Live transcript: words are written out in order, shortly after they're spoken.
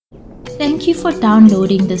Thank you for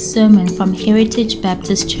downloading this sermon from Heritage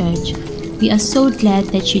Baptist Church. We are so glad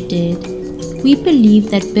that you did. We believe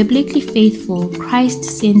that biblically faithful,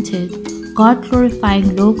 Christ-centered,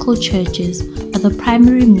 God-glorifying local churches are the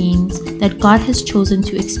primary means that God has chosen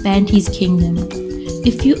to expand His kingdom.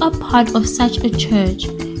 If you are part of such a church,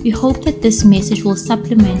 we hope that this message will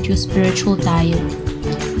supplement your spiritual diet.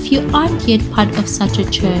 If you aren't yet part of such a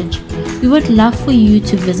church, we would love for you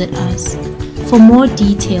to visit us. For more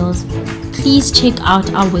details, please check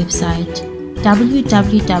out our website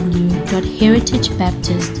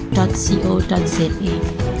www.heritagebaptist.co.za.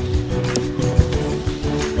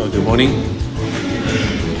 Well, good morning.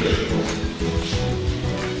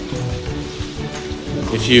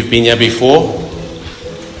 If you've been here before,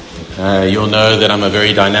 you'll know that I'm a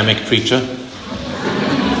very dynamic preacher.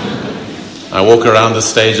 I walk around the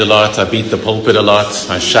stage a lot, I beat the pulpit a lot,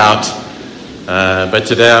 I shout, but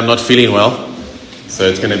today I'm not feeling well. So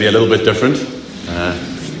it's going to be a little bit different.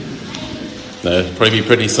 Probably be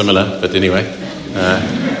pretty similar, but anyway.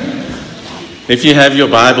 If you have your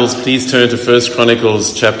Bibles, please turn to 1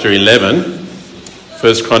 Chronicles chapter 11.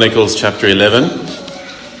 1 Chronicles chapter 11.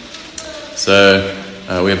 So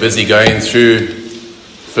we're busy going through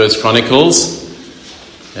 1 Chronicles.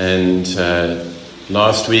 And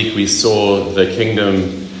last week we saw the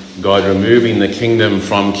kingdom, God removing the kingdom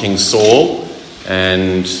from King Saul.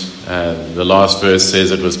 And the last verse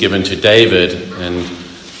says it was given to David, and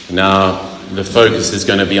now the focus is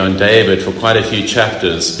going to be on David for quite a few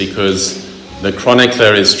chapters, because the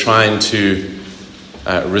chronicler is trying to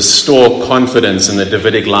restore confidence in the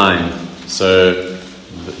Davidic line. So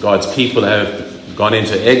God's people have gone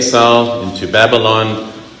into exile, into Babylon,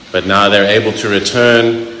 but now they're able to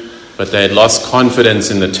return, but they had lost confidence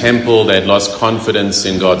in the temple, they had lost confidence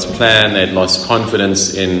in God's plan, they had lost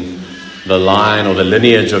confidence in the line or the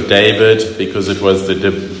lineage of David, because it was the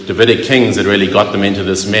Davidic kings that really got them into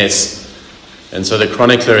this mess. And so the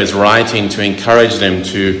chronicler is writing to encourage them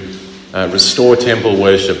to restore temple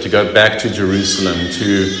worship, to go back to Jerusalem,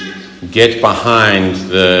 to get behind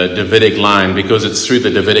the Davidic line, because it's through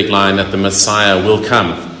the Davidic line that the Messiah will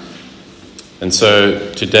come. And so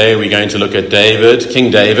today we're going to look at David,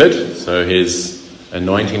 King David, so his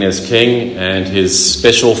anointing as king and his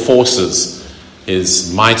special forces,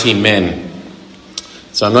 his mighty men.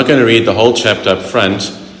 So I'm not going to read the whole chapter up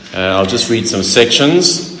front. I'll just read some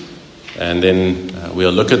sections and then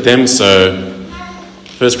we'll look at them. So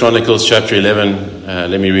 1 Chronicles chapter 11,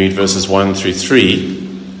 let me read verses 1 through 3.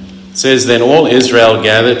 It says, "Then all Israel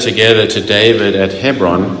gathered together to David at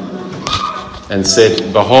Hebron and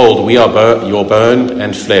said, 'Behold, we are your bone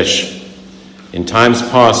and flesh. In times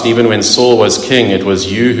past, even when Saul was king, it was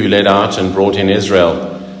you who led out and brought in Israel.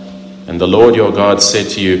 And the Lord your God said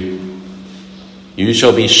to you, you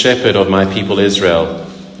shall be shepherd of my people Israel,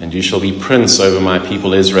 and you shall be prince over my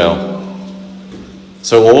people Israel.'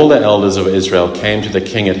 So all the elders of Israel came to the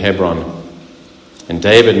king at Hebron, and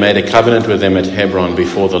David made a covenant with them at Hebron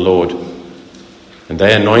before the Lord. And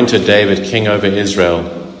they anointed David king over Israel,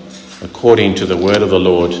 according to the word of the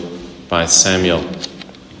Lord by Samuel."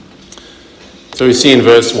 So we see in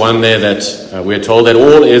verse 1 there that we're told that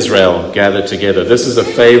all Israel gathered together. This is a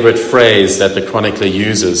favorite phrase that the chronicler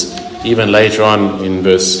uses. Even later on in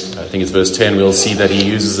verse 10, we'll see that he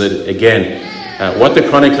uses it again. What the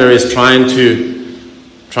chronicler is trying to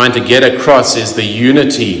get across is the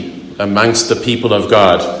unity amongst the people of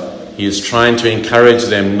God. He is trying to encourage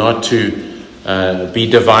them not to be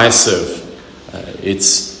divisive.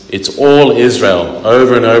 It's all Israel.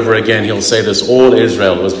 Over and over again, he'll say this: all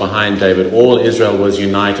Israel was behind David. All Israel was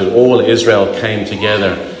united. All Israel came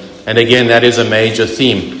together. And again, that is a major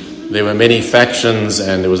theme. There were many factions,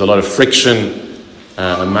 and there was a lot of friction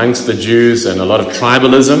amongst the Jews, and a lot of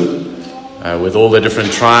tribalism with all the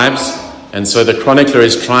different tribes. And so the chronicler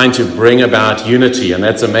is trying to bring about unity, and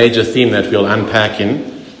that's a major theme that we'll unpack in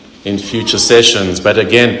future sessions. But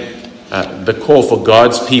again, the call for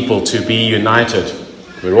God's people to be united.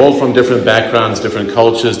 We're all from different backgrounds, different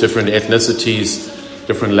cultures, different ethnicities,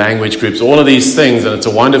 different language groups, all of these things, and it's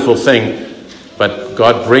a wonderful thing. But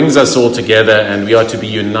God brings us all together, and we are to be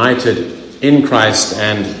united in Christ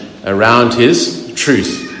and around His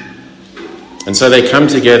truth. And so they come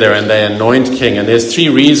together and they anoint king. And there's three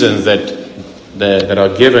reasons that are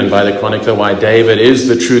given by the chronicler why David is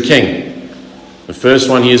the true king. The first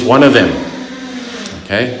one, he is one of them.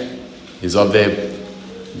 Okay? He's of their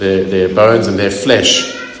bones and their flesh.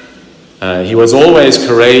 He was always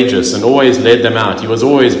courageous and always led them out. He was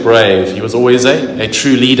always brave. He was always a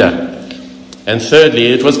true leader. And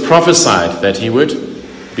thirdly, it was prophesied that he would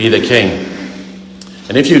be the king.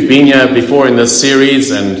 And if you've been here before in this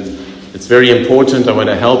series and it's very important. I want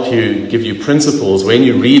to help you, give you principles when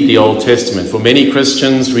you read the Old Testament. For many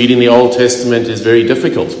Christians, reading the Old Testament is very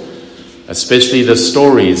difficult, especially the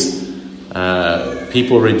stories.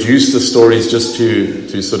 People reduce the stories just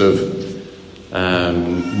to sort of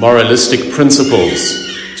moralistic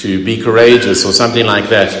principles, to be courageous or something like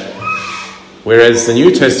that. Whereas the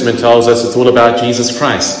New Testament tells us it's all about Jesus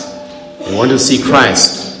Christ. We want to see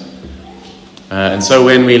Christ. And so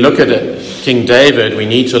when we look at King David, we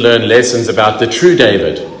need to learn lessons about the true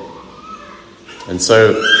David. And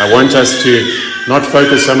so I want us to not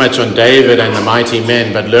focus so much on David and the mighty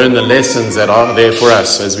men, but learn the lessons that are there for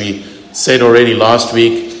us. As we said already last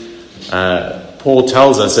week, Paul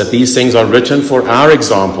tells us that these things are written for our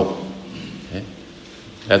example. Okay?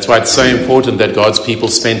 That's why it's so important that God's people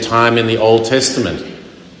spend time in the Old Testament.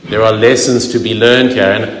 There are lessons to be learned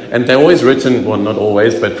here, and they're always written, well, not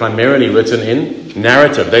always, but primarily written in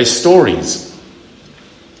narrative. They're stories.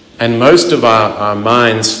 And most of our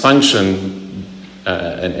minds function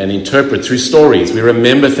and interpret through stories. We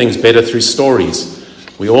remember things better through stories.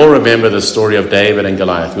 We all remember the story of David and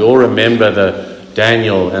Goliath. We all remember the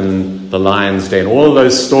Daniel and the lion's den. All of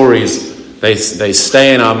those stories, they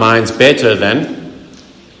stay in our minds better than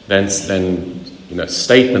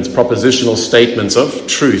statements, propositional statements of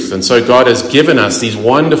truth. And so God has given us these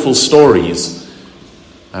wonderful stories.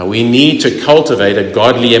 We need to cultivate a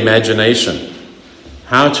godly imagination.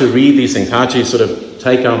 How to read these things, how to sort of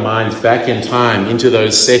take our minds back in time into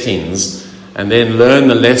those settings and then learn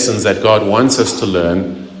the lessons that God wants us to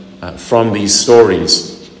learn from these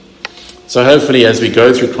stories. So hopefully as we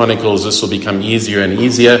go through Chronicles, this will become easier and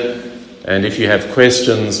easier. And if you have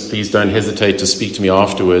questions, please don't hesitate to speak to me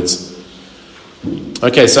afterwards.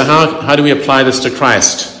 Okay, so how do we apply this to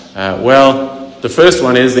Christ? Well, the first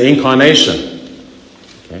one is the incarnation.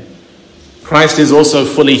 Okay. Christ is also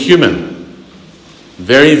fully human.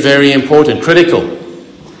 Very, very important, critical.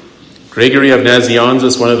 Gregory of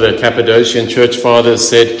Nazianzus, one of the Cappadocian church fathers,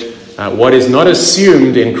 said, what is not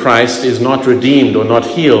assumed in Christ is not redeemed or not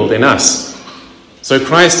healed in us. So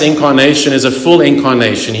Christ's incarnation is a full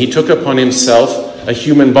incarnation. He took upon himself a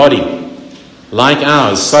human body, like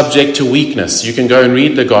ours, subject to weakness. You can go and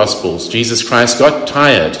read the Gospels. Jesus Christ got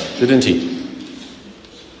tired, didn't he?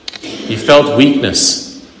 He felt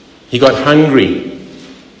weakness. He got hungry.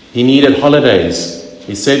 He needed holidays.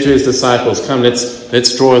 He said to his disciples, come,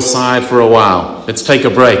 let's draw aside for a while. Let's take a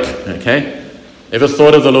break, okay? Ever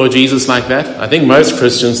thought of the Lord Jesus like that? I think most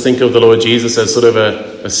Christians think of the Lord Jesus as sort of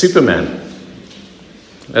a Superman.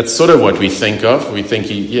 That's sort of what we think of. We think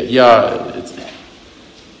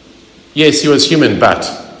yes, he was human, but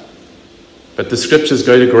the scriptures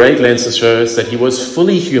go to great lengths to show us that he was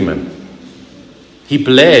fully human. He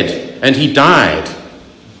bled and he died.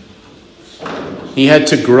 He had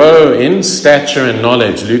to grow in stature and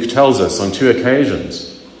knowledge, Luke tells us, on 2 occasions.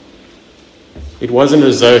 It wasn't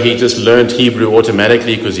as though he just learned Hebrew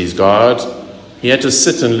automatically because he's God. He had to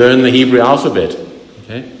sit and learn the Hebrew alphabet.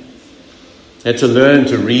 Okay? He had to learn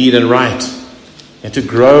to read and write. He had to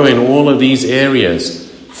grow in all of these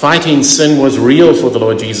areas. Fighting sin was real for the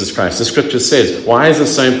Lord Jesus Christ. The scripture says, why is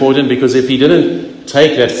this so important? Because if he didn't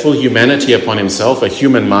take that full humanity upon himself, a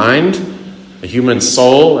human mind, a human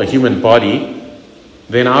soul, a human body,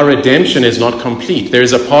 then our redemption is not complete. There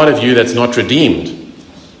is a part of you that's not redeemed.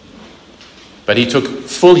 But he took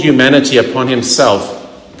full humanity upon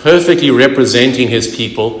himself, perfectly representing his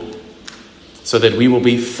people, so that we will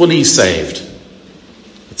be fully saved.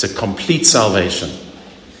 It's a complete salvation.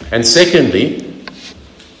 And secondly,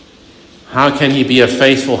 how can he be a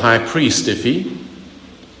faithful high priest if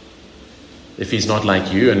he's not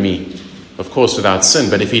like you and me? Of course, without sin.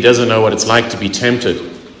 But if he doesn't know what it's like to be tempted,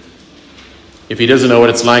 if he doesn't know what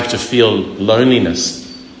it's like to feel loneliness,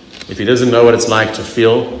 if he doesn't know what it's like to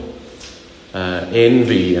feel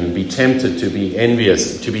envy and be tempted to be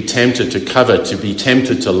envious, to be tempted to covet, to be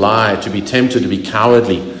tempted to lie, to be tempted to be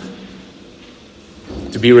cowardly,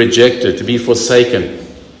 to be rejected, to be forsaken,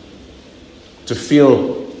 to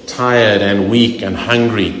feel tired and weak and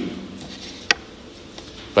hungry.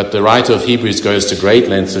 But the writer of Hebrews goes to great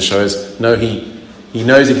lengths to show us, no, he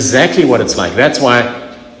knows exactly what it's like. That's why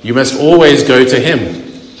you must always go to him.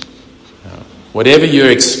 Whatever you're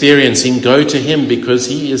experiencing, go to him, because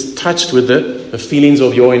he is touched with the feelings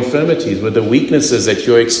of your infirmities, with the weaknesses that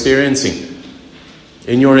you're experiencing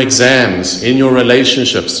in your exams, in your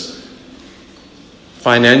relationships,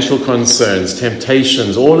 financial concerns,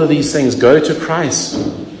 temptations, all of these things. Go to Christ.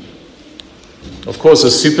 Of course, a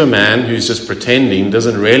Superman who's just pretending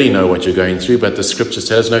doesn't really know what you're going through, but the scriptures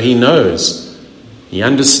tell us, no, he knows. He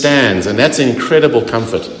understands, and that's an incredible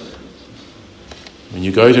comfort. When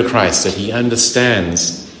you go to Christ, that he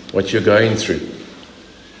understands what you're going through.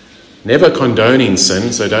 Never condoning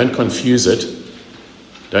sin, so don't confuse it.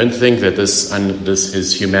 Don't think that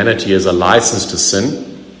his humanity is a license to sin.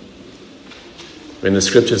 When the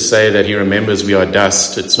scriptures say that he remembers we are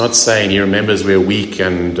dust, it's not saying he remembers we're weak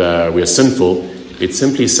and we're sinful. It's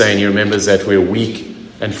simply saying he remembers that we're weak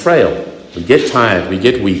and frail. We get tired, we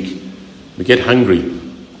get weak, we get hungry.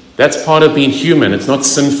 That's part of being human. It's not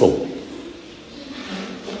sinful.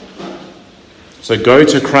 So go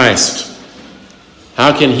to Christ.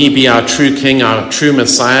 How can he be our true King, our true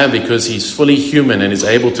Messiah? Because he's fully human and is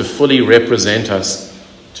able to fully represent us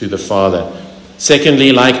to the Father.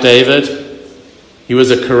 Secondly, like David, he was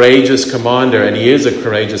a courageous commander, and he is a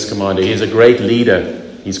courageous commander. He is a great leader.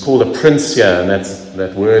 He's called a prince here, and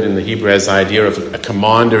that word in the Hebrew has the idea of a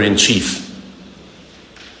commander-in-chief.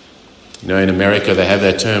 You know, in America they have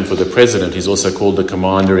that term for the president. He's also called the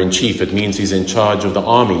commander-in-chief. It means he's in charge of the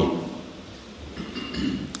army.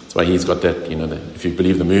 That's why he's got that, if you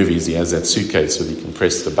believe the movies, he has that suitcase so he can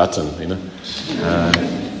press the button,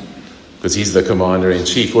 because he's the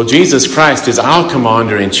commander-in-chief. Well, Jesus Christ is our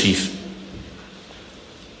commander-in-chief.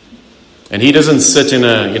 And he doesn't sit in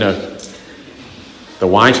the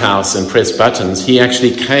White House and press buttons. He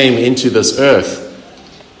actually came into this earth.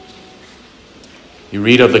 You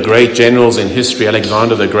read of the great generals in history,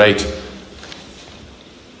 Alexander the Great.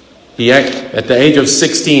 At the age of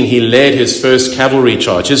 16, he led his first cavalry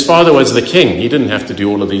charge. His father was the king. He didn't have to do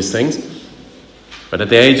all of these things. But at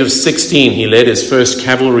the age of 16, he led his first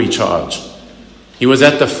cavalry charge. He was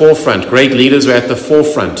at the forefront. Great leaders were at the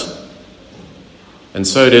forefront. And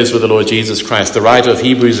so it is with the Lord Jesus Christ. The writer of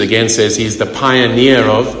Hebrews again says he's the pioneer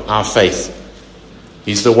of our faith.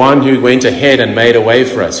 He's the one who went ahead and made a way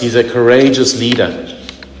for us. He's a courageous leader.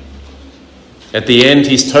 At the end,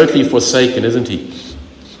 he's totally forsaken, isn't he?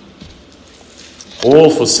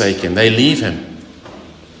 All forsake him. They leave him.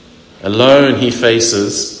 Alone he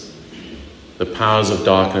faces the powers of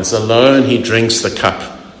darkness. Alone he drinks the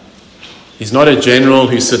cup. He's not a general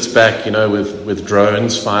who sits back, with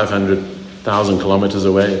drones 500,000 kilometers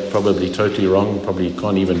away. Probably totally wrong. Probably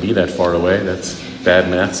can't even be that far away. That's bad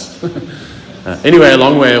maths. Anyway, a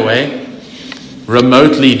long way away.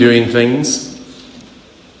 Remotely doing things.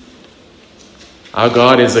 Our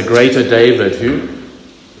God is a greater David who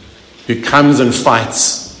comes and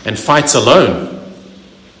fights alone,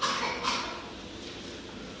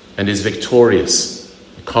 and is victorious,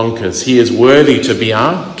 conquers. He is worthy to be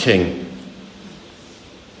our King.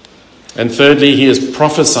 And thirdly, he is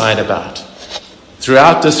prophesied about.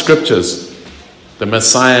 Throughout the scriptures, the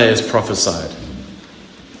Messiah is prophesied.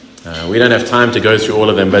 We don't have time to go through all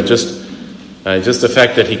of them, but just the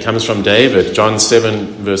fact that he comes from David, John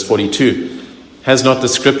 7 verse 42, has not the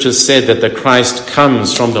scriptures said that the Christ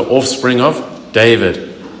comes from the offspring of David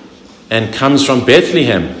and comes from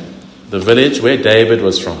Bethlehem, the village where David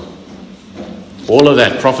was from? All of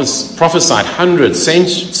that prophesied hundreds,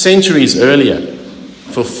 centuries earlier,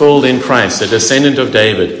 fulfilled in Christ, a descendant of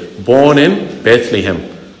David, born in Bethlehem.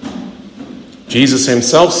 Jesus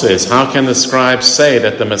himself says, how can the scribes say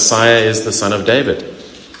that the Messiah is the son of David?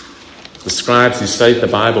 The scribes who studied the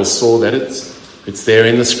Bible saw that it's there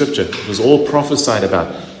in the scripture. It was all prophesied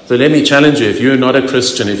about. So let me challenge you, if you're not a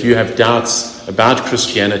Christian, if you have doubts about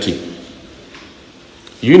Christianity,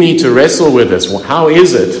 you need to wrestle with this. Well, how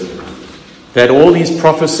is it that all these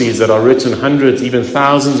prophecies that are written hundreds, even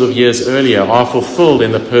thousands of years earlier are fulfilled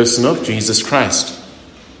in the person of Jesus Christ?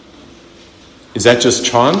 Is that just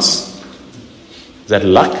chance? Is that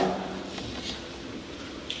luck?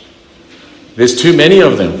 There's too many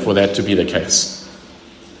of them for that to be the case.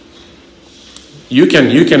 You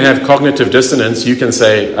can have cognitive dissonance. You can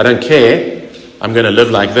say, I don't care. I'm going to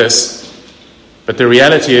live like this. But the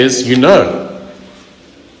reality is,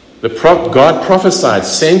 God prophesied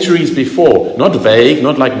centuries before, not vague,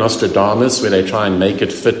 not like Nostradamus, where they try and make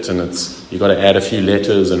it fit, and you've got to add a few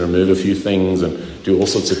letters and remove a few things and do all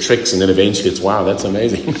sorts of tricks, and then eventually it's, wow, that's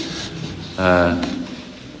amazing.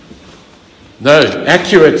 No,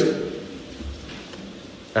 accurate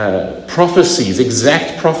prophecies,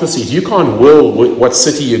 exact prophecies. You can't will what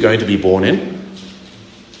city you're going to be born in.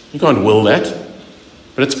 You can't will that.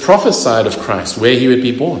 But it's prophesied of Christ, where he would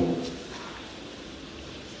be born.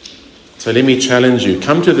 So let me challenge you.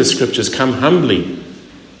 Come to the scriptures. Come humbly.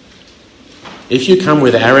 If you come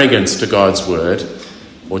with arrogance to God's word,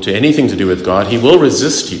 or to anything to do with God, he will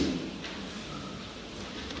resist you.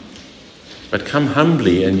 But come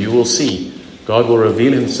humbly and you will see God will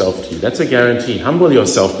reveal himself to you. That's a guarantee. Humble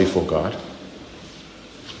yourself before God.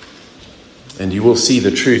 And you will see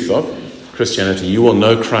the truth of Christianity. You will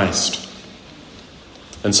know Christ.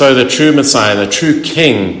 And so the true Messiah, the true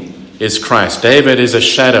King, is Christ. David is a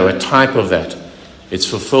shadow, a type of that. It's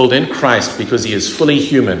fulfilled in Christ because he is fully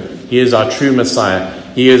human. He is our true Messiah.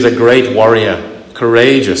 He is a great warrior,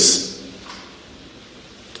 courageous.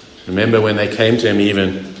 Remember when they came to him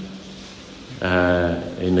even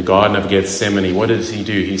in the Garden of Gethsemane, what did he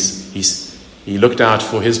do? He looked out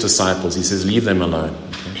for his disciples. He says, leave them alone.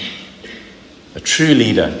 Okay? A true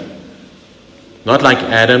leader. Not like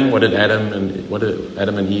Adam. What did Adam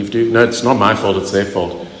and Eve do? No, it's not my fault, it's their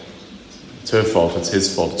fault. It's her fault, it's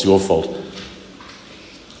his fault, it's your fault.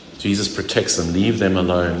 Jesus protects them. Leave them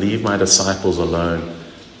alone. Leave my disciples alone.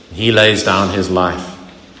 He lays down his life.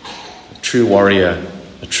 A true warrior,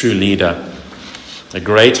 a true leader, a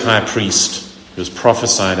great high priest who was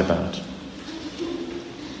prophesied about.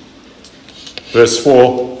 Verse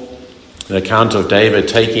 4, the account of David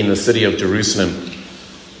taking the city of Jerusalem.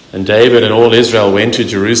 And David and all Israel went to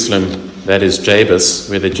Jerusalem, that is Jabus,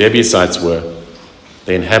 where the Jebusites were,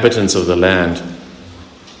 the inhabitants of the land.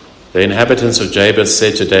 The inhabitants of Jabus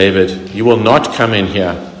said to David, you will not come in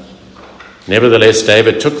here. Nevertheless,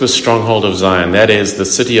 David took the stronghold of Zion, that is, the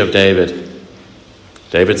city of David.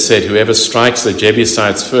 David said, whoever strikes the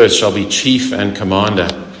Jebusites first shall be chief and commander.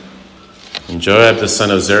 And Joab the son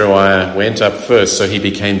of Zeruiah went up first, so he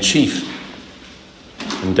became chief.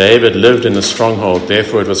 And David lived in the stronghold,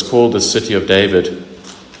 therefore it was called the city of David.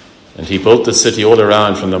 And he built the city all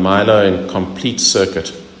around from the Milo in complete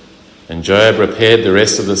circuit. And Joab repaired the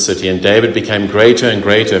rest of the city, and David became greater and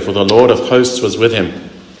greater, for the Lord of hosts was with him.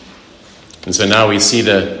 And so now we see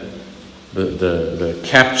the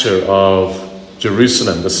capture of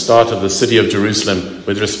Jerusalem, the start of the city of Jerusalem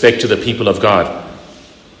with respect to the people of God.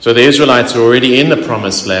 So the Israelites were already in the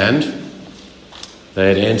promised land. They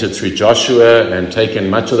had entered through Joshua and taken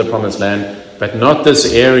much of the promised land, but not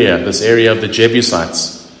this area of the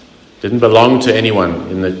Jebusites. Didn't belong to anyone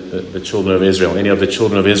in the children of Israel, any of the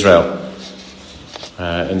children of Israel.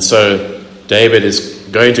 And so David is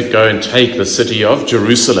going to go and take the city of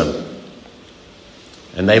Jerusalem.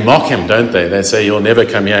 And they mock him, don't they? They say, you'll never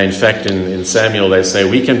come here. In fact, in Samuel, they say,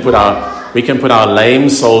 we can put our lame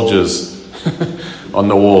soldiers on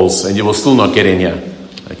the walls and you will still not get in here.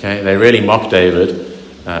 Okay? They really mock David.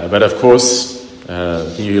 But of course,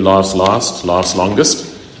 he who laughs last, laughs longest.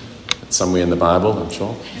 It's somewhere in the Bible, I'm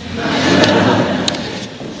sure.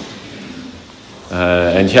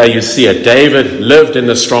 And here you see it. David lived in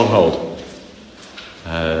the stronghold.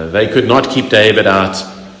 They could not keep David out.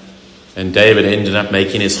 And David ended up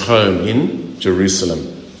making his home in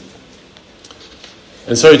Jerusalem.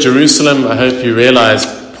 And so Jerusalem, I hope you realize,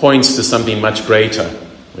 points to something much greater.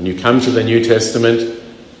 When you come to the New Testament,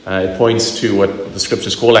 it points to what the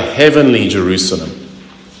scriptures call a heavenly Jerusalem.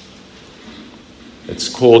 It's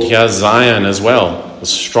called here Zion as well, the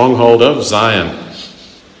stronghold of Zion.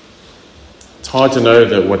 It's hard to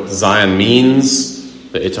know what Zion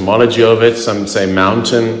means, the etymology of it. Some say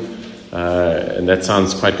mountain. And that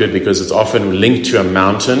sounds quite good because it's often linked to a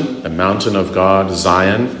mountain of God,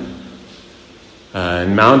 Zion.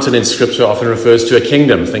 And mountain in Scripture often refers to a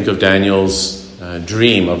kingdom. Think of Daniel's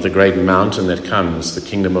dream of the great mountain that comes, the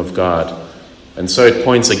kingdom of God. And so it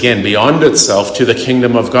points again beyond itself to the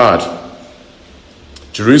kingdom of God.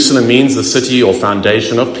 Jerusalem means the city or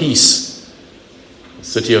foundation of peace. The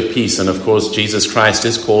city of peace. And of course, Jesus Christ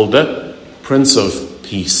is called the Prince of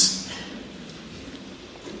Peace.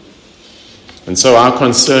 And so our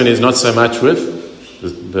concern is not so much with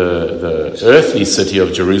the earthly city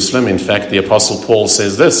of Jerusalem. In fact, the Apostle Paul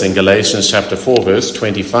says this in Galatians chapter 4, verse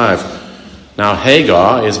 25. Now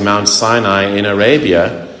Hagar is Mount Sinai in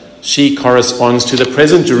Arabia. She corresponds to the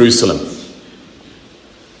present Jerusalem,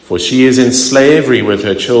 for she is in slavery with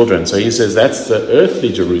her children. So he says that's the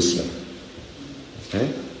earthly Jerusalem.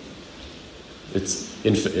 Okay?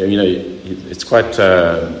 It's quite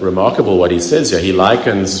remarkable what he says here. He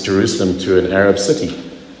likens Jerusalem to an Arab city.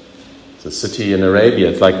 It's a city in Arabia.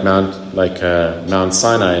 It's like Mount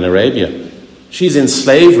Sinai in Arabia. She's in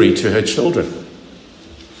slavery to her children.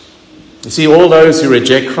 You see, all those who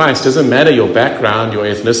reject Christ, doesn't matter your background, your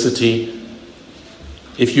ethnicity.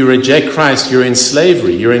 If you reject Christ, you're in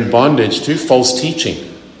slavery. You're in bondage to false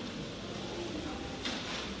teaching.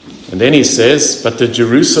 And then he says, but the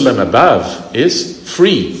Jerusalem above is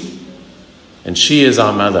free, and she is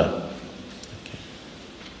our mother. Okay.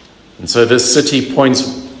 And so this city points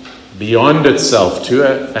beyond itself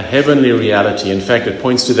to a heavenly reality. In fact, it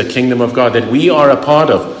points to the kingdom of God that we are a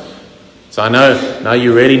part of. So I know now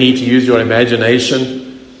you really need to use your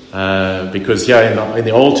imagination because here in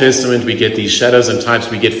the Old Testament we get these shadows and types.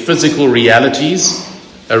 We get physical realities,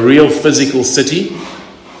 a real physical city.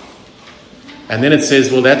 And then it says,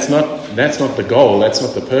 well, that's not the goal. That's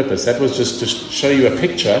not the purpose. That was just to show you a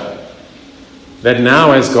picture that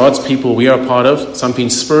now as God's people we are part of something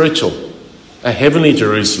spiritual, a heavenly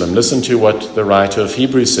Jerusalem. Listen to what the writer of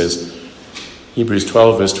Hebrews says. Hebrews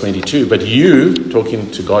 12 verse 22. But you,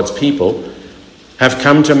 talking to God's people, have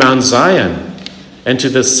come to Mount Zion and to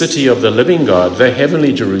the city of the living God, the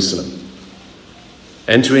heavenly Jerusalem,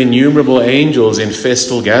 and to innumerable angels in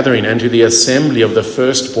festal gathering, and to the assembly of the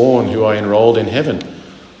firstborn who are enrolled in heaven,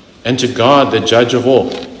 and to God, the judge of all.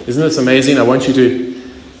 Isn't this amazing? I want you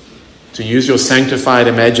to use your sanctified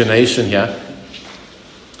imagination here.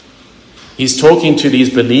 He's talking to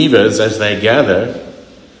these believers as they gather,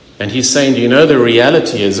 and he's saying, do you know the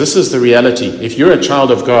reality is, this is the reality. If you're a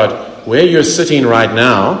child of God, where you're sitting right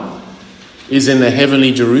now is in the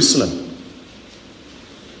heavenly Jerusalem.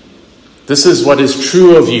 This is what is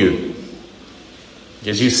true of you.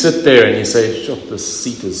 As you sit there and you say, sure, this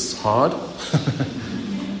seat is hard.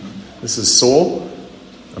 This is sore.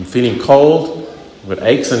 I'm feeling cold. I've got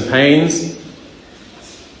aches and pains.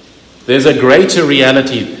 There's a greater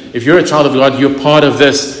reality. If you're a child of God, you're part of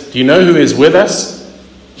this. Do you know who is with us?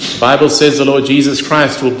 The Bible says the Lord Jesus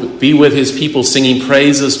Christ will be with his people singing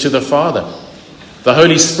praises to the Father. The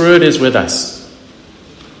Holy Spirit is with us.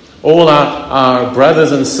 All our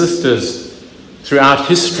brothers and sisters throughout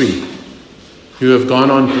history who have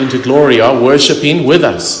gone on into glory are worshipping with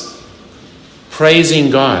us,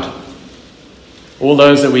 praising God. All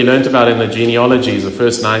those that we learnt about in the genealogies, the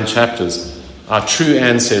first 9 chapters, are true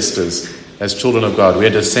ancestors as children of God. We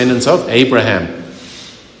are descendants of Abraham,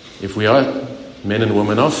 if we are men and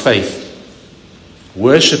women of faith,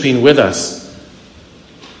 worshipping with us.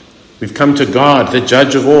 We've come to God, the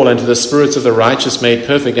judge of all, and to the spirits of the righteous made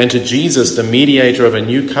perfect, and to Jesus, the mediator of a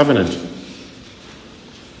new covenant,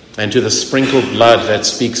 and to the sprinkled blood that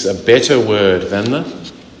speaks a better word than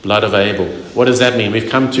the blood of Abel. What does that mean? We've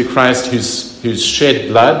come to Christ whose shed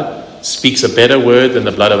blood speaks a better word than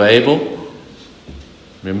the blood of Abel.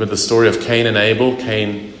 Remember the story of Cain and Abel.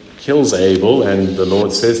 Cain kills Abel, and the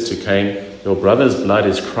Lord says to Cain, your brother's blood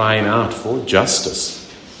is crying out for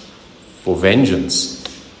justice, for vengeance.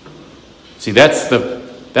 See, that's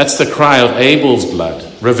the cry of Abel's blood.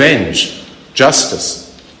 Revenge,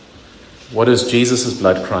 justice. What does Jesus'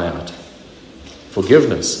 blood cry out?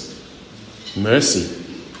 Forgiveness, mercy.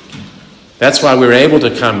 That's why we're able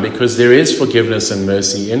to come, because there is forgiveness and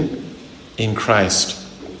mercy in Christ.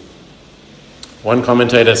 One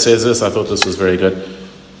commentator says this, I thought this was very good.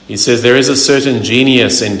 He says, there is a certain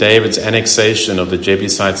genius in David's annexation of the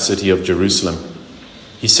Jebusite city of Jerusalem.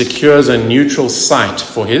 He secures a neutral site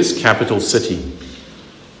for his capital city.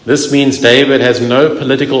 This means David has no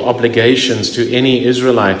political obligations to any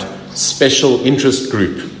Israelite special interest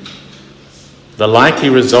group. The likely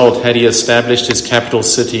result had he established his capital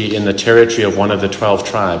city in the territory of one of the 12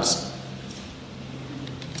 tribes.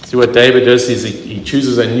 See, what David does is he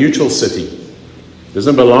chooses a neutral city. It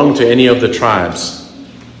doesn't belong to any of the tribes.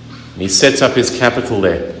 And he sets up his capital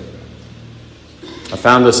there. I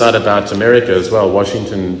found this out about America as well.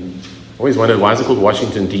 Washington, always wondered, why is it called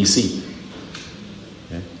Washington, D.C.?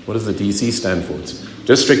 Okay. What does the D.C. stand for? It's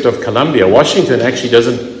District of Columbia. Washington actually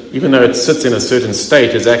doesn't, even though it sits in a certain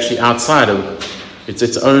state, is actually outside of, it's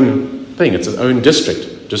its own thing. It's its own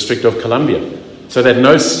district, District of Columbia. So that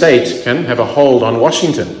no state can have a hold on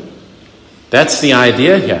Washington. That's the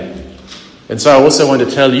idea here. And so I also want to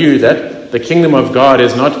tell you that the kingdom of God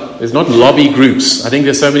is not lobby groups. I think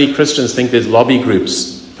there's so many Christians think there's lobby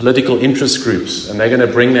groups, political interest groups, and they're going to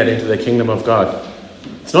bring that into the kingdom of God.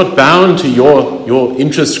 It's not bound to your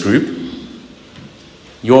interest group,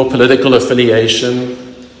 your political affiliation,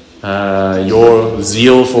 your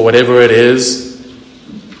zeal for whatever it is.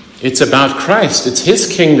 It's about Christ. It's his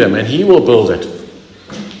kingdom, and he will build it.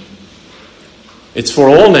 It's for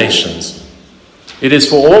all nations. It is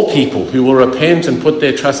for all people who will repent and put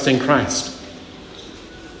their trust in Christ.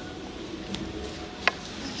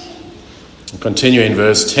 We'll continue in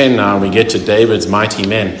verse 10 now, and we get to David's mighty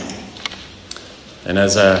men. And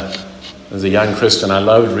as a young Christian, I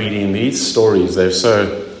loved reading these stories. It's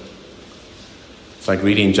like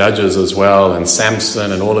reading Judges as well, and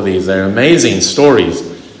Samson and all of these. They're amazing stories.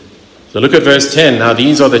 So look at verse 10. Now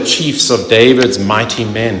these are the chiefs of David's mighty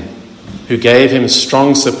men, who gave him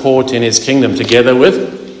strong support in his kingdom, together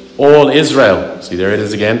with all Israel. See, there it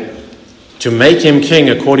is again. To make him king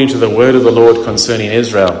according to the word of the Lord concerning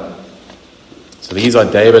Israel. So these are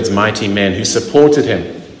David's mighty men who supported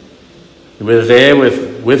him, who were there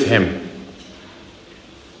with him.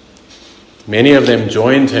 Many of them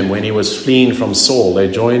joined him when he was fleeing from Saul. They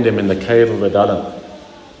joined him in the cave of Adullam.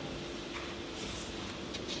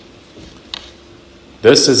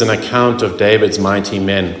 This is an account of David's mighty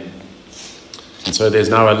men. And so there's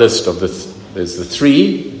now a list of There's the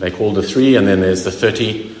 3, they call the 3, and then there's the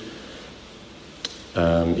 30.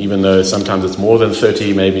 Even though sometimes it's more than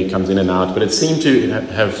 30, maybe it comes in and out. But it seemed to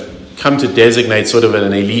have come to designate sort of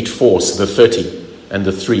an elite force, the 30 and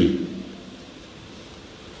the 3.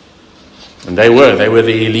 And they were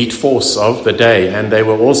the elite force of the day, and they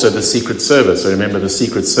were also the Secret Service. So remember, the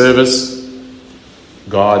Secret Service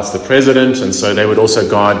guards the president, and so they would also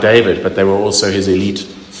guard David, but they were also his elite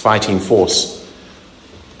fighting force.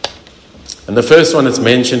 And the first one that's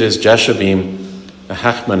mentioned is Jashabim, the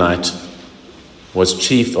Hachmonite, was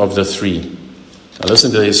chief of the 3. Now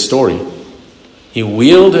listen to his story. He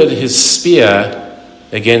wielded his spear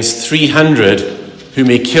against 300 whom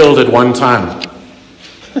he killed at one time.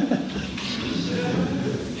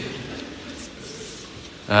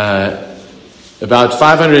 About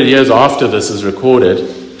 500 years after this is recorded,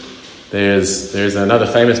 there's another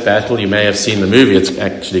famous battle. You may have seen the movie. It's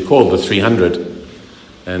actually called The 300.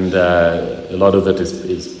 And a lot of it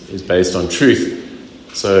is based on truth.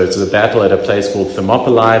 So it's a battle at a place called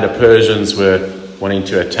Thermopylae. The Persians were wanting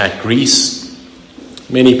to attack Greece.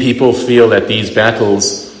 Many people feel that these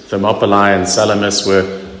battles, Thermopylae and Salamis,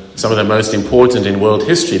 were some of the most important in world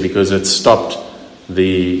history because it stopped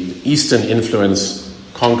the Eastern influence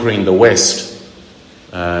conquering the West.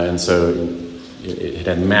 And so it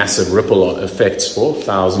had massive ripple effects for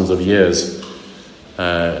thousands of years.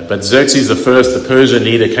 But Xerxes I, the Persian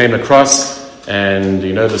leader, came across, and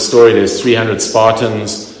you know the story, there's 300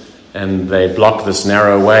 Spartans, and they block this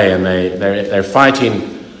narrow way, and they're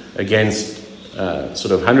fighting against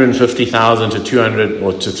sort of 150,000 to 200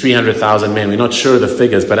 or to 300,000 men. We're not sure of the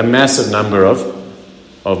figures, but a massive number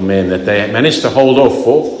of men that they managed to hold off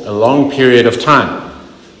for a long period of time.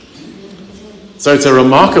 So it's a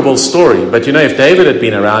remarkable story. But you know, if David had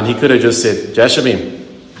been around, he could have just said, Jashabim.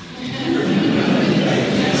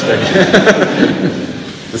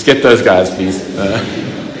 Let's get those guys, please.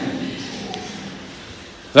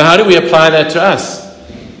 So how do we apply that to us?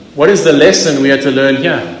 What is the lesson we are to learn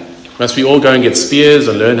here? Must we all go and get spears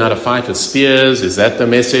and learn how to fight with spears? Is that the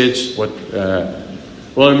message?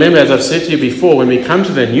 Well, remember, as I've said to you before, when we come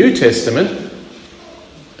to the New Testament,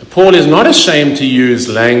 Paul is not ashamed to use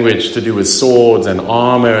language to do with swords and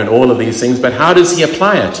armor and all of these things, but how does he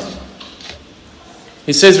apply it?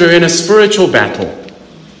 He says we're in a spiritual battle.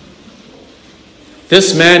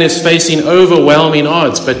 This man is facing overwhelming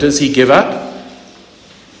odds, but does he give up?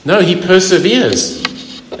 No, he perseveres,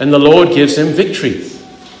 and the Lord gives him victory.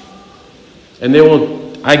 And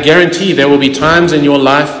I guarantee there will be times in your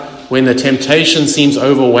life when the temptation seems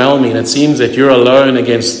overwhelming. It seems that you're alone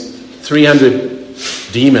against 300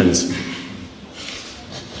 demons.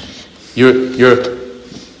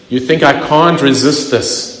 You think, I can't resist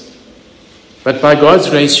this. But by God's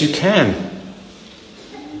grace, you can.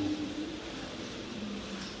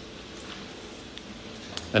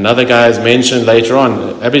 Another guy is mentioned later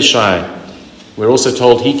on, Abishai. We're also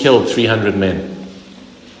told he killed 300 men.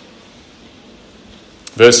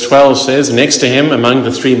 Verse 12 says, next to him among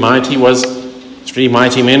the three mighty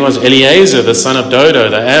men was Eleazar, the son of Dodo,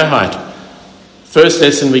 the Arahite. First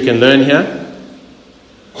lesson we can learn here,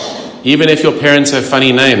 even if your parents have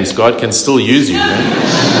funny names, God can still use you.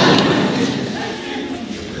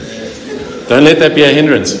 Don't let that be a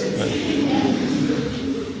hindrance.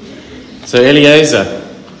 So Eleazar,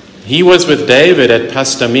 he was with David at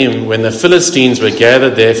Pasdamim when the Philistines were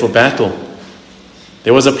gathered there for battle.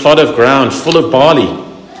 There was a plot of ground full of barley,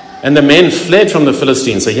 and the men fled from the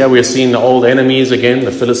Philistines. So here we're seeing the old enemies again,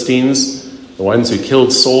 the Philistines, the ones who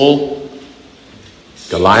killed Saul,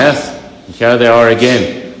 Goliath. And here they are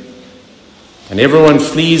again. And everyone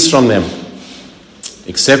flees from them,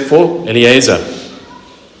 except for Eleazar.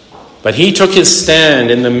 But he took his stand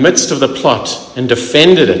in the midst of the plot and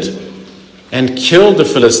defended it, and killed the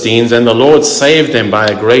Philistines, and the Lord saved them by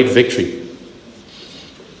a great victory.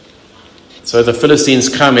 So the Philistines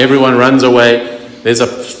come, everyone runs away. There's a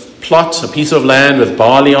plot, a piece of land with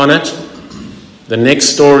barley on it. The next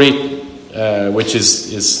story, which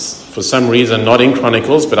is for some reason not in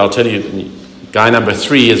Chronicles, but I'll tell you, guy number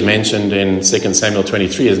 3 is mentioned in 2 Samuel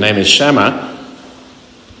 23. His name is Shammah.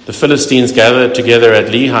 The Philistines gathered together at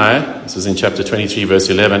Lehi, this is in chapter 23, verse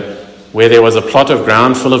 11, where there was a plot of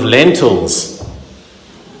ground full of lentils.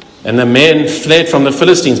 And the men fled from the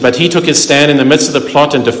Philistines, but he took his stand in the midst of the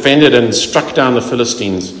plot and defended and struck down the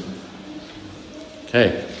Philistines.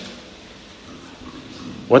 Okay.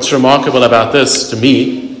 What's remarkable about this to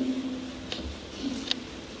me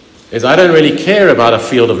is I don't really care about a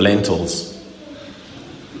field of lentils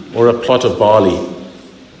or a plot of barley.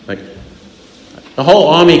 Like the whole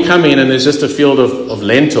army come in and there's just a field of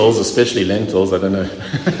lentils, especially lentils. I don't know.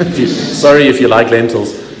 Sorry if you like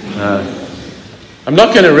lentils. I'm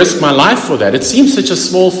not going to risk my life for that. It seems such a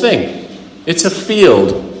small thing. It's a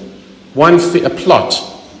field, a plot.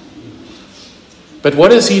 But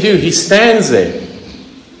what does he do? He stands there,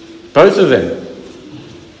 both of them.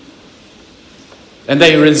 And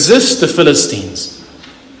they resist the Philistines.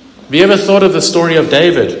 Have you ever thought of the story of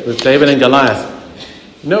David, with David and Goliath?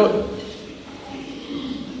 You know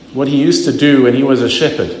what he used to do when he was a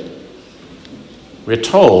shepherd? We're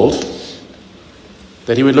told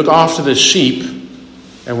that he would look after the sheep,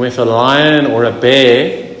 and if a lion or a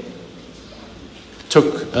bear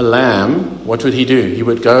took a lamb, what would he do? He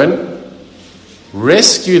would go and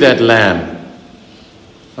rescue that lamb.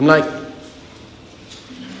 I'm like,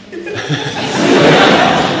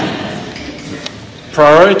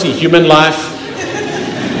 priority, human life,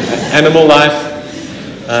 animal life.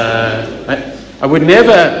 I would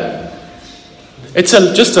never. It's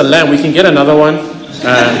just a lamb. We can get another one.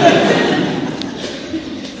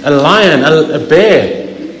 A lion, a bear.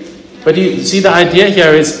 But you see, the idea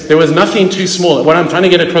here is there was nothing too small. What I'm trying to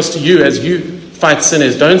get across to you as you fight sin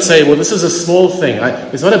is, don't say, well, this is a small thing.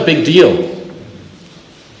 It's not a big deal.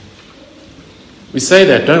 We say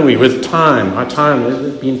that, don't we, with time. Our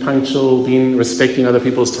time, being punctual, being respecting other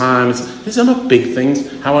people's times. These are not big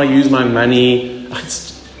things. How I use my money.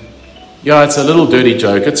 It's a little dirty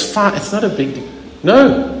joke. It's fine. It's not a big deal.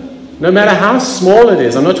 No matter how small it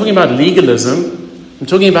is. I'm not talking about legalism. I'm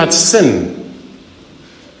talking about sin.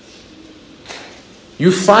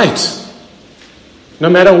 You fight. No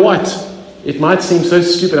matter what. It might seem so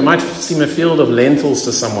stupid. It might seem a field of lentils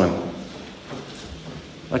to someone.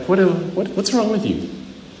 Like, what's wrong with you?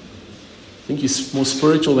 I think you're more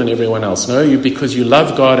spiritual than everyone else. No, because you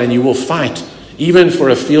love God and you will fight, even for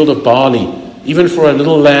a field of barley, even for a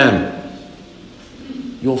little lamb.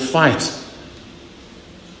 You'll fight.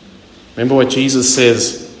 Remember what Jesus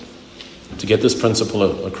says to get this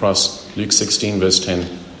principle across, Luke 16, verse 10.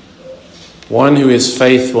 One who is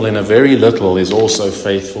faithful in a very little is also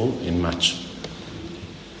faithful in much.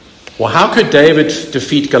 Well, how could David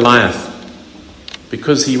defeat Goliath?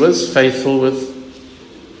 Because he was faithful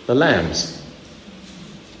with the lambs.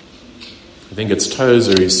 I think it's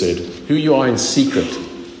Tozer who said, who you are in secret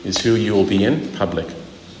is who you will be in public.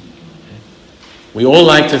 We all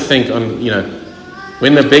like to think,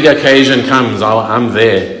 when the big occasion comes, I'm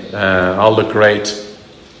there, I'll look great.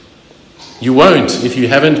 You won't if you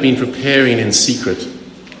haven't been preparing in secret.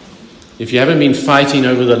 If you haven't been fighting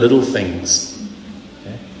over the little things.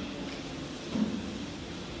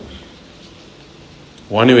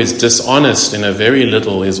 One who is dishonest in a very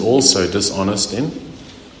little is also dishonest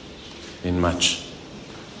in much.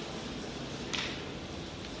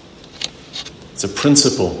 It's a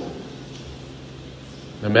principle.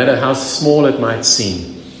 No matter how small it might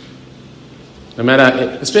seem. No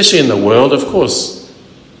matter, especially in the world, of course,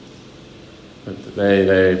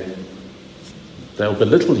 they'll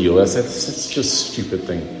belittle you as that's just a stupid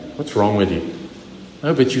thing. What's wrong with you?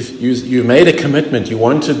 No, but you made a commitment. You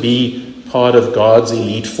want to be part of God's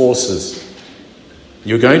elite forces.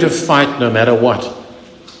 You're going to fight no matter what.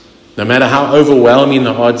 No matter how overwhelming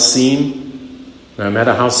the odds seem, no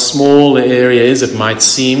matter how small the area is it might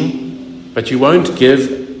seem, but you won't give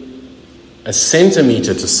a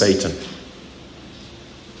centimeter to Satan.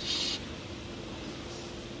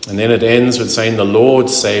 And then it ends with saying the Lord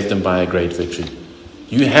saved them by a great victory.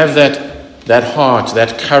 You have that heart,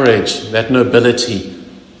 that courage, that nobility.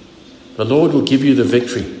 The Lord will give you the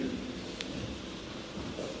victory.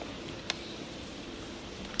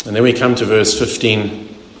 And then we come to verse 15.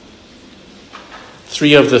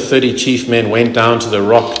 3 of the 30 chief men went down to the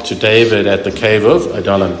rock to David at the cave of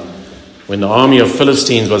Adullam, when the army of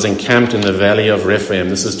Philistines was encamped in the valley of Rephaim.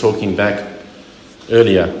 This is talking back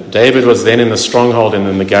earlier. David was then in the stronghold, and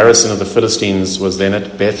then the garrison of the Philistines was then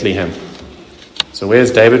at Bethlehem. So where's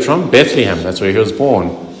David from? Bethlehem. That's where he was born.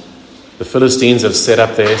 The Philistines have set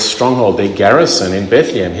up their stronghold, their garrison in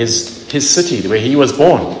Bethlehem, his city where he was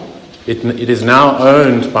born. It is now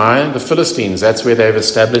owned by the Philistines. That's where they've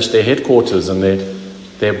established their headquarters and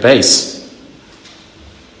their base.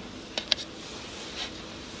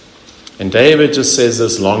 And David just says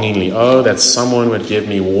this longingly, oh, that someone would give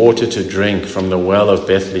me water to drink from the well of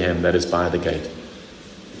Bethlehem that is by the gate.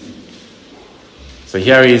 So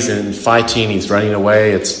here he's in fighting, he's running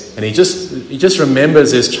away, and he just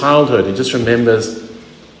remembers his childhood. He just remembers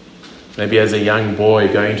maybe as a young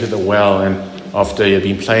boy going to the well, and after he had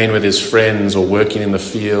been playing with his friends or working in the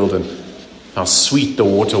field, and how sweet the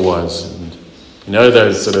water was. And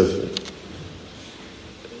those sort of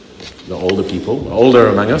the older people, older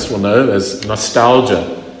among us will know as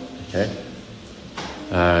nostalgia. Okay,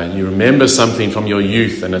 you remember something from your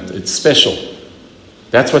youth, and it's special.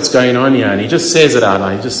 That's what's going on here. And he just says it out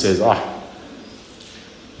loud. He just says, I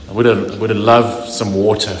would have loved some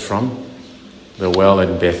water from the well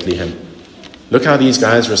in Bethlehem. Look how these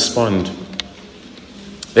guys respond.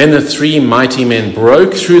 Then the 3 mighty men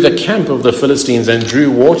broke through the camp of the Philistines and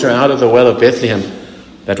drew water out of the well of Bethlehem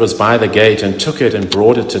that was by the gate and took it and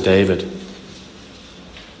brought it to David.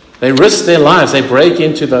 They risk their lives. They break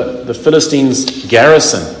into the Philistines'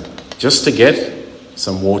 garrison just to get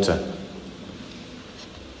some water.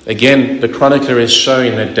 Again, the chronicler is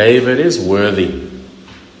showing that David is worthy.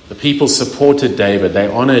 The people supported David. They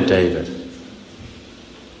honored David.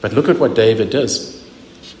 But look at what David does.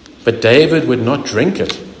 But David would not drink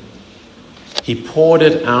it. He poured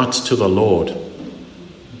it out to the Lord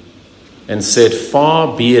and said,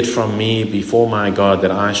 "Far be it from me before my God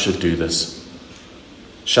that I should do this.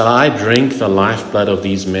 Shall I drink the lifeblood of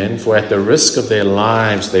these men? For at the risk of their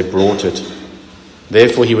lives they brought it."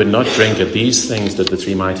 Therefore he would not drink it. These things did the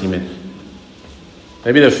 3 mighty men.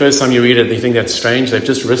 Maybe the first time you read it, you think that's strange. They've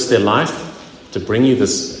just risked their life to bring you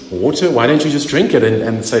this water. Why don't you just drink it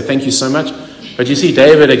and say thank you so much? But you see,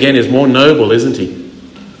 David again is more noble, isn't he?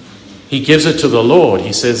 He gives it to the Lord.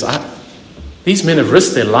 He says, these men have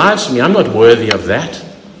risked their lives for me. I'm not worthy of that.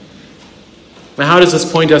 Now, how does this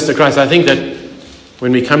point us to Christ? I think that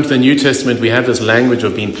when we come to the New Testament, we have this language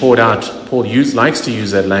of being poured out. Paul likes to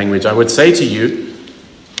use that language. I would say to you,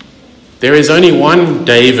 there is only one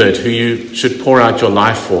David who you should pour out your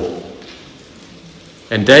life for.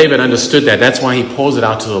 And David understood that. That's why he pours it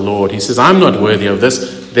out to the Lord. He says, I'm not worthy of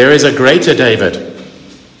this. There is a greater David.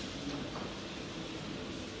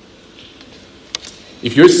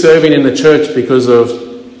 If you're serving in the church because of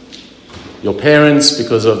your parents,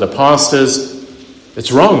 because of the pastors,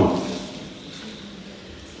 it's wrong.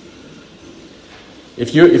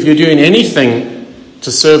 If you're doing anything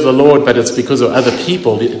to serve the Lord, but it's because of other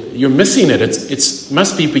people, you're missing it. It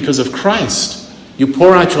must be because of Christ. You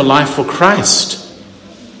pour out your life for Christ.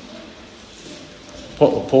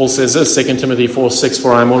 Paul says this, 2 Timothy 4:6,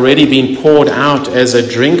 "For I am already being poured out as a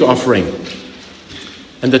drink offering,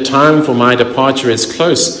 and the time for my departure is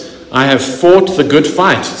close. I have fought the good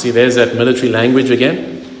fight." See, there's that military language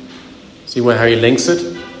again. See how he links it?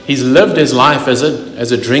 He's lived his life as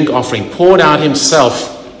a drink offering, poured out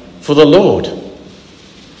himself for the Lord.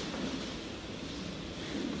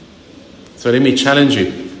 So let me challenge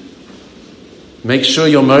you. Make sure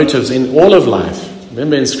your motives in all of life.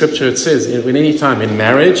 Remember in Scripture it says, in any time, in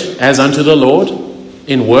marriage, as unto the Lord,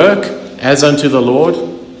 in work, as unto the Lord.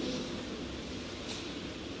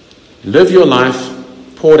 Live your life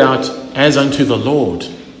poured out as unto the Lord.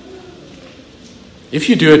 If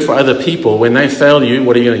you do it for other people, when they fail you,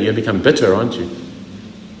 what are you going to do? You become bitter, aren't you?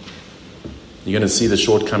 You're going to see the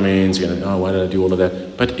shortcomings. You're going to, why did I do all of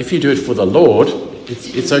that? But if you do it for the Lord,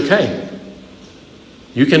 it's okay.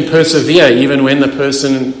 You can persevere even when the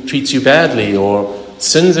person treats you badly or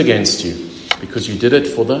sins against you, because you did it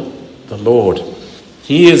for the Lord.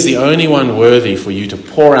 He is the only one worthy for you to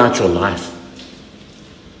pour out your life.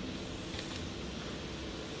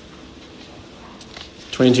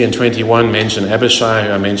 20 and 21 mention Abishai,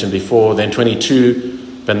 who I mentioned before. Then 22,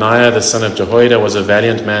 Benaiah, the son of Jehoiada, was a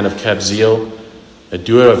valiant man of Kabzeel, a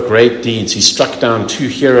doer of great deeds. He struck down 2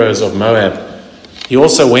 heroes of Moab. He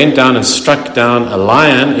also went down and struck down a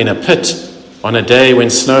lion in a pit on a day when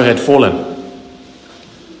snow had fallen.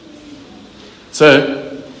 So,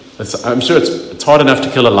 I'm sure it's hard enough to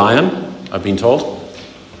kill a lion, I've been told.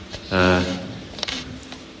 Then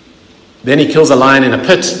he kills a lion in a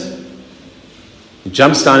pit. He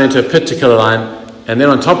jumps down into a pit to kill a lion, and then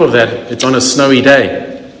on top of that, it's on a snowy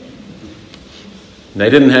day. And they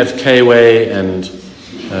didn't have K-Way, and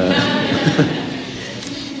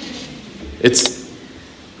it's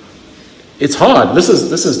hard. This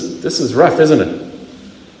is rough, isn't it?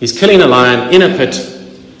 He's killing a lion in a pit,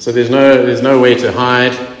 so there's nowhere to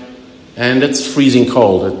hide, and it's freezing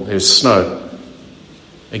cold. There's snow.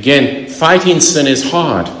 Again, fighting sin is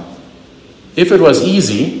hard. If it was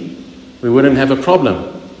easy, we wouldn't have a problem.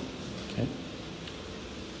 Okay?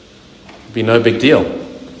 It'd be no big deal.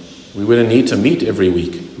 We wouldn't need to meet every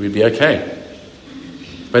week. We'd be okay.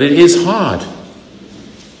 But it is hard.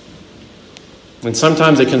 And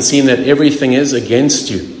sometimes it can seem that everything is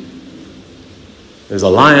against you. There's a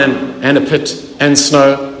lion and a pit and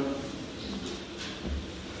snow.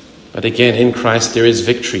 But again, in Christ there is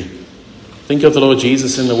victory. Think of the Lord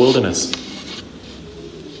Jesus in the wilderness.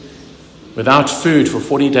 Without food for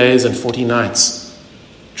 40 days and 40 nights.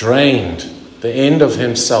 Drained, the end of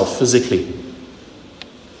himself physically.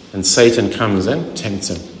 And Satan comes and tempts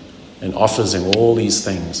him and offers him all these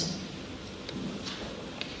things.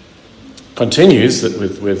 Continues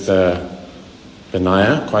with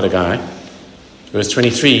Benaiah, quite a guy. Verse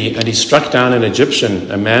 23, and he struck down an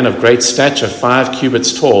Egyptian, a man of great stature, 5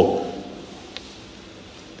 cubits tall.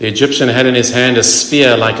 The Egyptian had in his hand a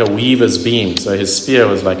spear like a weaver's beam. So his spear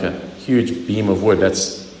was like a huge beam of wood.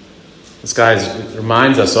 This guy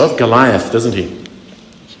reminds us of Goliath, doesn't he?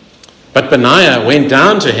 But Benaiah went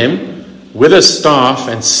down to him with a staff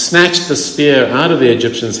and snatched the spear out of the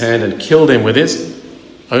Egyptian's hand and killed him with his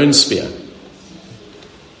own spear.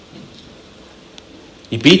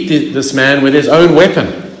 He beat this man with his own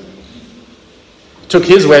weapon. Took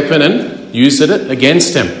his weapon and used it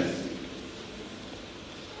against him.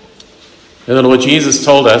 And the Lord Jesus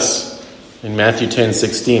told us in Matthew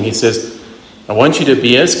 10:16, he says, I want you to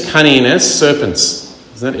be as cunning as serpents.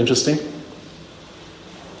 Isn't that interesting?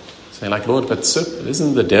 Say like, Lord, but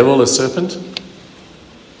isn't the devil a serpent?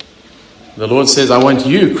 The Lord says, I want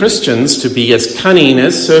you, Christians, to be as cunning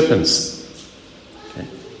as serpents. Okay.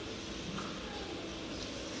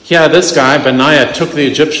 Here, this guy, Benaiah, took the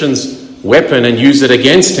Egyptian's weapon and used it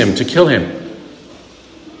against him to kill him.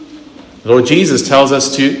 The Lord Jesus tells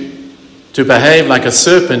us to behave like a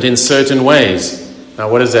serpent in certain ways. Now,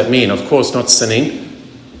 what does that mean? Of course, not sinning,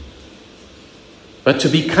 but to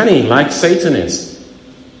be cunning like Satan is.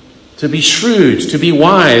 To be shrewd, to be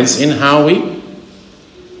wise in how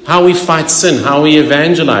we fight sin, how we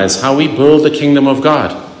evangelize, how we build the kingdom of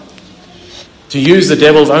God. To use the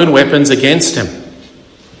devil's own weapons against him.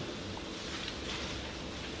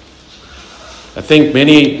 I think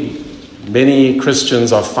many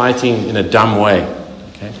Christians are fighting in a dumb way.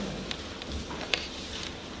 Okay?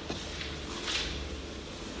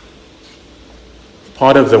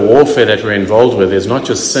 Part of the warfare that we're involved with is not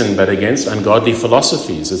just sin, but against ungodly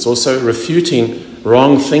philosophies. It's also refuting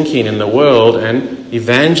wrong thinking in the world and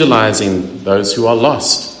evangelizing those who are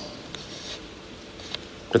lost.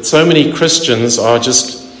 But so many Christians are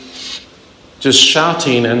just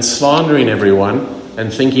shouting and slandering everyone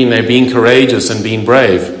and thinking they're being courageous and being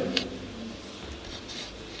brave.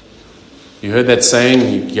 You heard that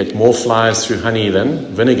saying, you get more flies through honey than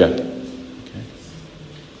vinegar.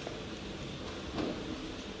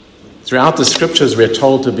 Throughout the scriptures, we're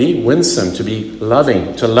told to be winsome, to be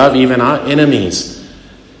loving, to love even our enemies.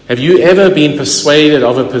 Have you ever been persuaded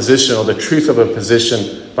of a position or the truth of a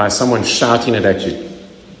position by someone shouting it at you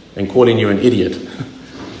and calling you an idiot?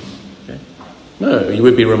 Okay. No, you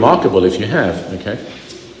would be remarkable if you have. Okay.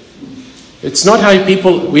 It's not how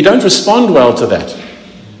we don't respond well to that.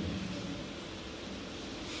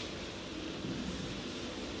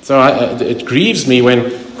 So it grieves me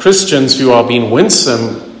when Christians who are being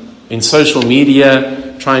winsome in social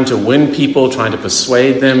media, trying to win people, trying to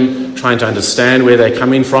persuade them, trying to understand where they're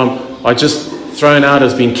coming from, are just thrown out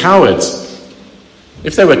as being cowards.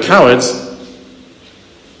 If they were cowards,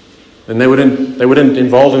 then they wouldn't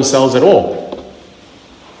involve themselves at all,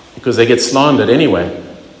 because they get slandered anyway.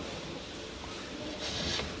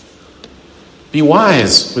 Be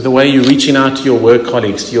wise with the way you're reaching out to your work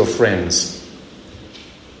colleagues, to your friends.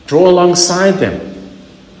 Draw alongside them.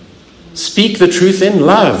 Speak the truth in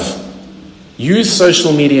love. Use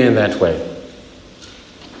social media in that way.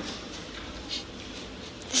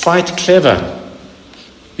 Fight clever.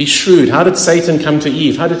 Be shrewd. How did Satan come to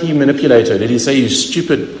Eve? How did he manipulate her? Did he say, you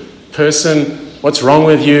stupid person, what's wrong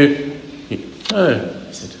with you? No.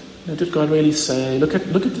 He said, no, did God really say, look at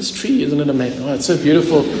this tree, isn't it amazing? Oh, it's so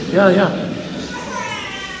beautiful. Yeah.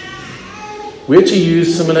 We're to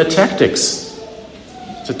use similar tactics.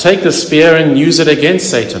 To take the spear and use it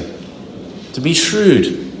against Satan. To be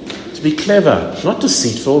shrewd. To be clever, not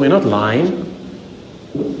deceitful. We're not lying.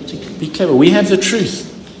 To be clever. We have the truth.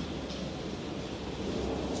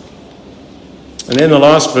 And then the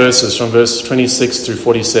last verses from verse 26 through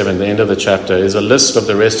 47, the end of the chapter, is a list of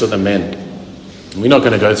the rest of the men. We're not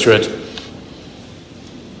going to go through it.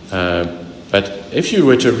 But if you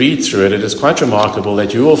were to read through it, it is quite remarkable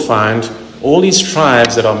that you will find all these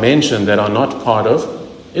tribes that are mentioned that are not part of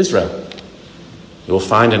Israel. You'll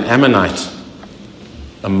find an Ammonite,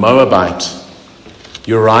 a Moabite,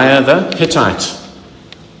 Uriah the Hittite.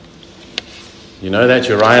 You know that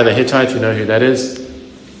Uriah the Hittite, you know who that is?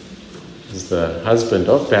 He's the husband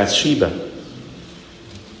of Bathsheba.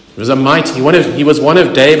 He was one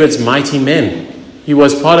of David's mighty men. He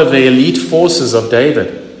was part of the elite forces of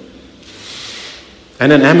David.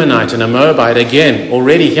 And an Ammonite and a Moabite, again,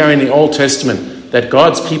 already here in the Old Testament, that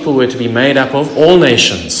God's people were to be made up of all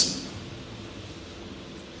nations.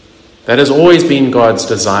 That has always been God's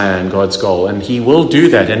desire and God's goal. And he will do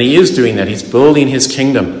that. And he is doing that. He's building his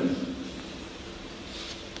kingdom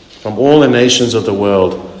from all the nations of the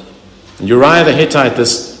world. And Uriah the Hittite,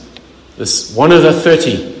 this one of the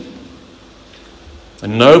 30, a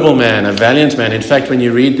noble man, a valiant man. In fact, when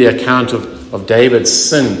you read the account of David's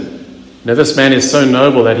sin, this man is so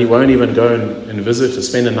noble that he won't even go and visit or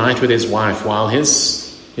spend a night with his wife while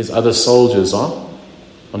his other soldiers are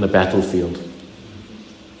on the battlefield.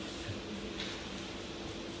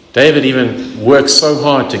 David even works so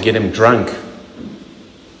hard to get him drunk.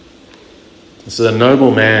 This is a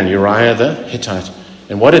noble man, Uriah the Hittite.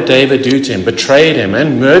 And what did David do to him? Betrayed him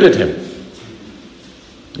and murdered him.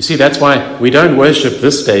 You see, that's why we don't worship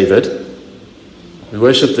this David. We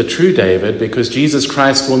worship the true David, because Jesus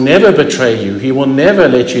Christ will never betray you. He will never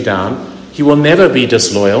let you down. He will never be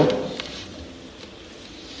disloyal.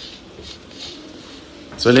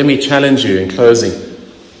 So let me challenge you in closing.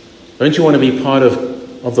 Don't you want to be part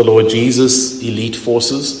of the Lord Jesus' elite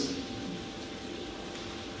forces?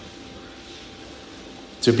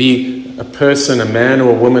 To be a person, a man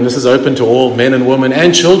or a woman, this is open to all men and women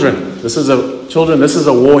and children. This is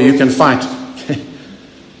a war you can fight.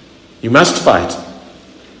 You must fight.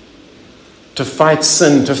 To fight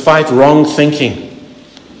sin, to fight wrong thinking.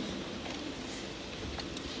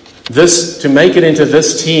 To make it into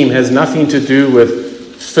this team has nothing to do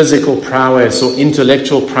with physical prowess or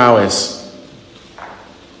intellectual prowess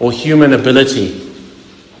or human ability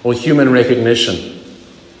or human recognition.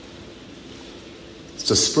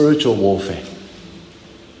 It's a spiritual warfare.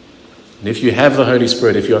 And if you have the Holy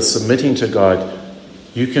Spirit, if you are submitting to God,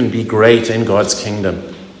 you can be great in God's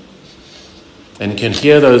kingdom. And can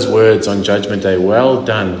hear those words on Judgment Day, "Well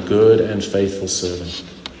done, good and faithful servant."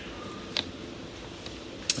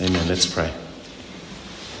 Amen. Let's pray.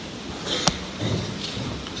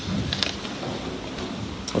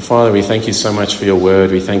 Oh, Father, we thank you so much for your word.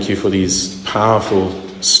 We thank you for these powerful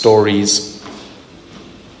stories,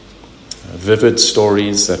 vivid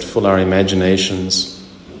stories that fill our imaginations.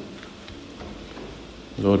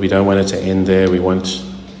 Lord, we don't want it to end there. We want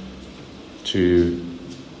to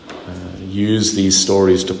use these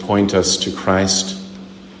stories to point us to Christ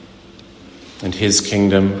and his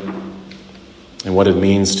kingdom and what it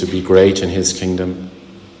means to be great in his kingdom.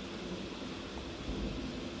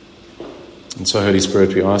 And so, Holy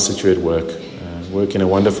Spirit, we ask that you would work in a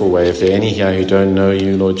wonderful way. If there are any here who don't know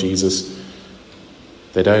you, Lord Jesus,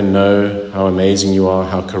 they don't know how amazing you are,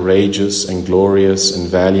 how courageous and glorious and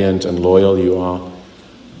valiant and loyal you are,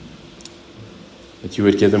 that you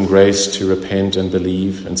would give them grace to repent and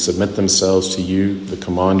believe and submit themselves to you, the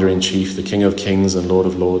Commander-in-Chief, the King of Kings and Lord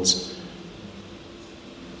of Lords.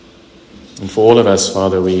 And for all of us,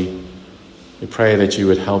 Father, we pray that you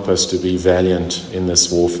would help us to be valiant in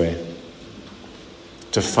this warfare,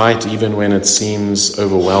 to fight even when it seems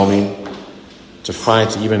overwhelming, to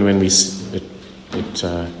fight even when it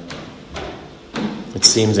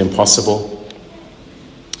seems impossible,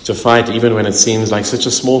 to fight even when it seems like such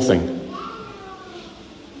a small thing.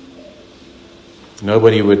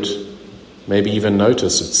 Nobody would maybe even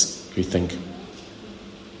notice it, you think.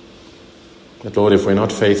 But Lord, if we're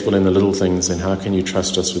not faithful in the little things, then how can you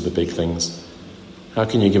trust us with the big things? How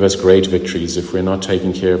can you give us great victories if we're not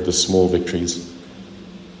taking care of the small victories?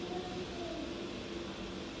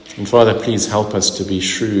 And Father, please help us to be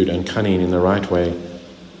shrewd and cunning in the right way,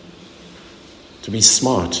 to be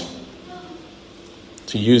smart,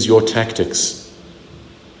 to use your tactics,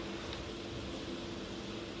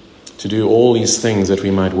 to do all these things that we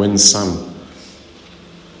might win some.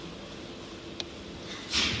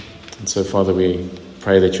 And so, Father, we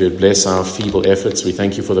pray that you would bless our feeble efforts. We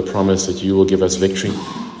thank you for the promise that you will give us victory.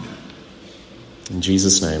 In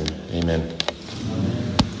Jesus' name, amen.